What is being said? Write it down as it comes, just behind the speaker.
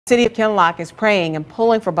City of Kinloch is praying and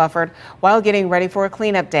pulling for Bufford while getting ready for a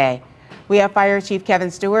cleanup day. We have Fire Chief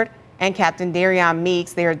Kevin Stewart and Captain Darion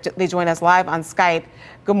Meeks. They join us live on Skype.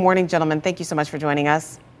 Good morning, gentlemen. Thank you so much for joining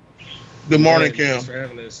us. Good morning, Kim. Thanks for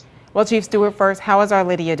having us. Well, Chief Stewart, first, how is our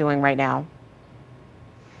Lydia doing right now?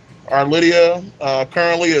 Our Lydia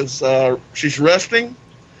currently is she's resting,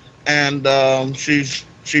 and she's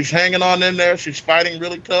hanging on in there. She's fighting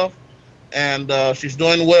really tough, and she's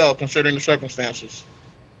doing well considering the circumstances.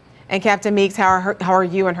 And Captain Meeks, how are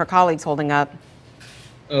you and her colleagues holding up?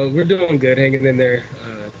 We're doing good, hanging in there,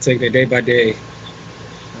 taking it day by day.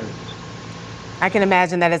 I can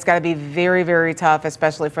imagine that it's got to be very, very tough,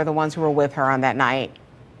 especially for the ones who were with her on that night.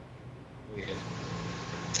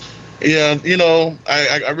 Yeah, you know,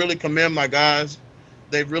 I really commend my guys.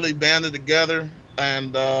 They've really banded together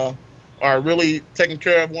and are really taking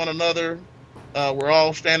care of one another. We're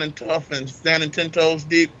all standing tough and standing 10 toes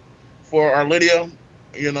deep for our Lydia,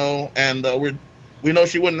 you know, and we know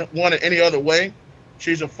she wouldn't want it any other way.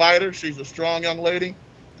 She's a fighter. She's a strong young lady,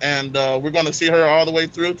 and we're going to see her all the way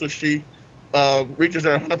through till she reaches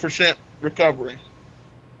her 100% recovery.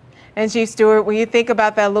 And Chief Stewart, when you think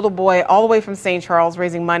about that little boy all the way from St. Charles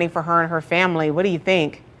raising money for her and her family, what do you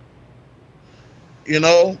think? You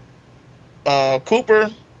know, Cooper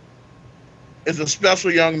is a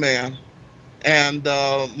special young man, and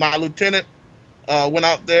my lieutenant went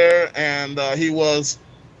out there and he was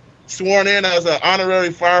sworn in as an honorary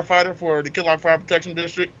firefighter for the Kinloch Fire Protection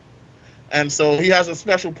District, and so he has a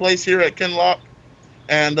special place here at Kinloch.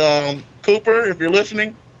 And Cooper, if you're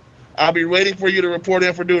listening, I'll be waiting for you to report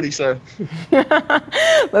in for duty, sir.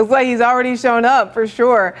 Looks like he's already shown up for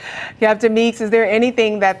sure. Captain Meeks, is there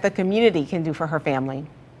anything that the community can do for her family?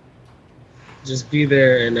 Just be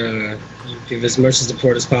there and give as much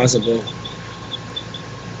support as possible.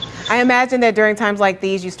 I imagine that during times like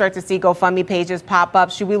these, you start to see GoFundMe pages pop up.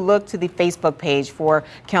 Should we look to the Facebook page for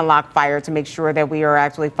Kinloch Fire to make sure that we are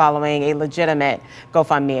actually following a legitimate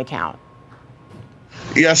GoFundMe account?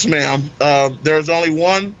 Yes, ma'am. There's only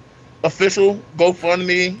one official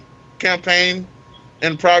GoFundMe campaign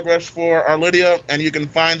in progress for our Lydia, and you can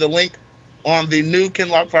find the link on the new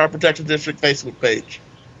Kinloch Fire Protection District Facebook page.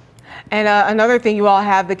 And another thing, you all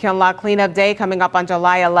have the Kinloch Cleanup Day coming up on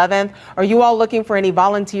July 11th. Are you all looking for any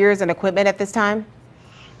volunteers and equipment at this time?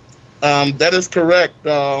 That is correct.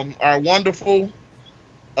 Our wonderful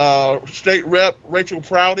state rep, Rachel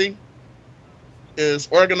Prouty, is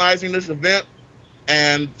organizing this event,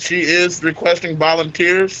 and she is requesting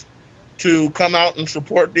volunteers to come out and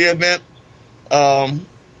support the event.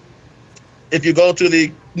 If you go to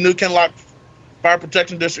the new Kinloch Fire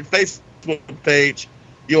Protection District Facebook page,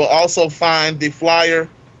 you'll also find the flyer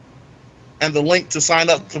and the link to sign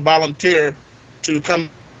up to volunteer to come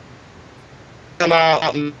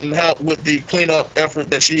out and help with the cleanup effort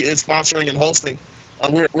that she is sponsoring and hosting.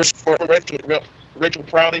 We're supporting Rachel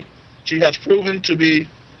Prouty. She has proven to be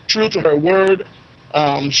true to her word.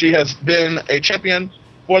 She has been a champion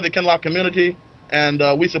for the Kinloch community, and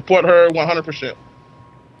we support her 100%.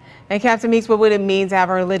 And Captain Meeks, what would it mean to have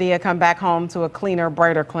our Lydia come back home to a cleaner,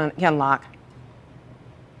 brighter Kinloch?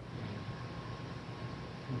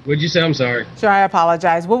 What'd you say? I'm sorry. Sure, I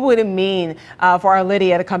apologize. What would it mean for our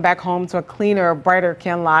Lydia to come back home to a cleaner, brighter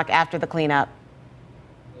Kinloch after the cleanup?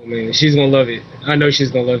 Oh, man, she's going to love it. I know she's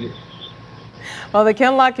going to love it. Well, the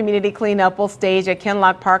Kinloch Community Cleanup will stage at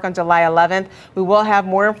Kinloch Park on July 11th. We will have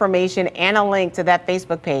more information and a link to that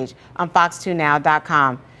Facebook page on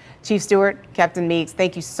fox2now.com. Chief Stewart, Captain Meeks,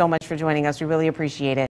 thank you so much for joining us. We really appreciate it.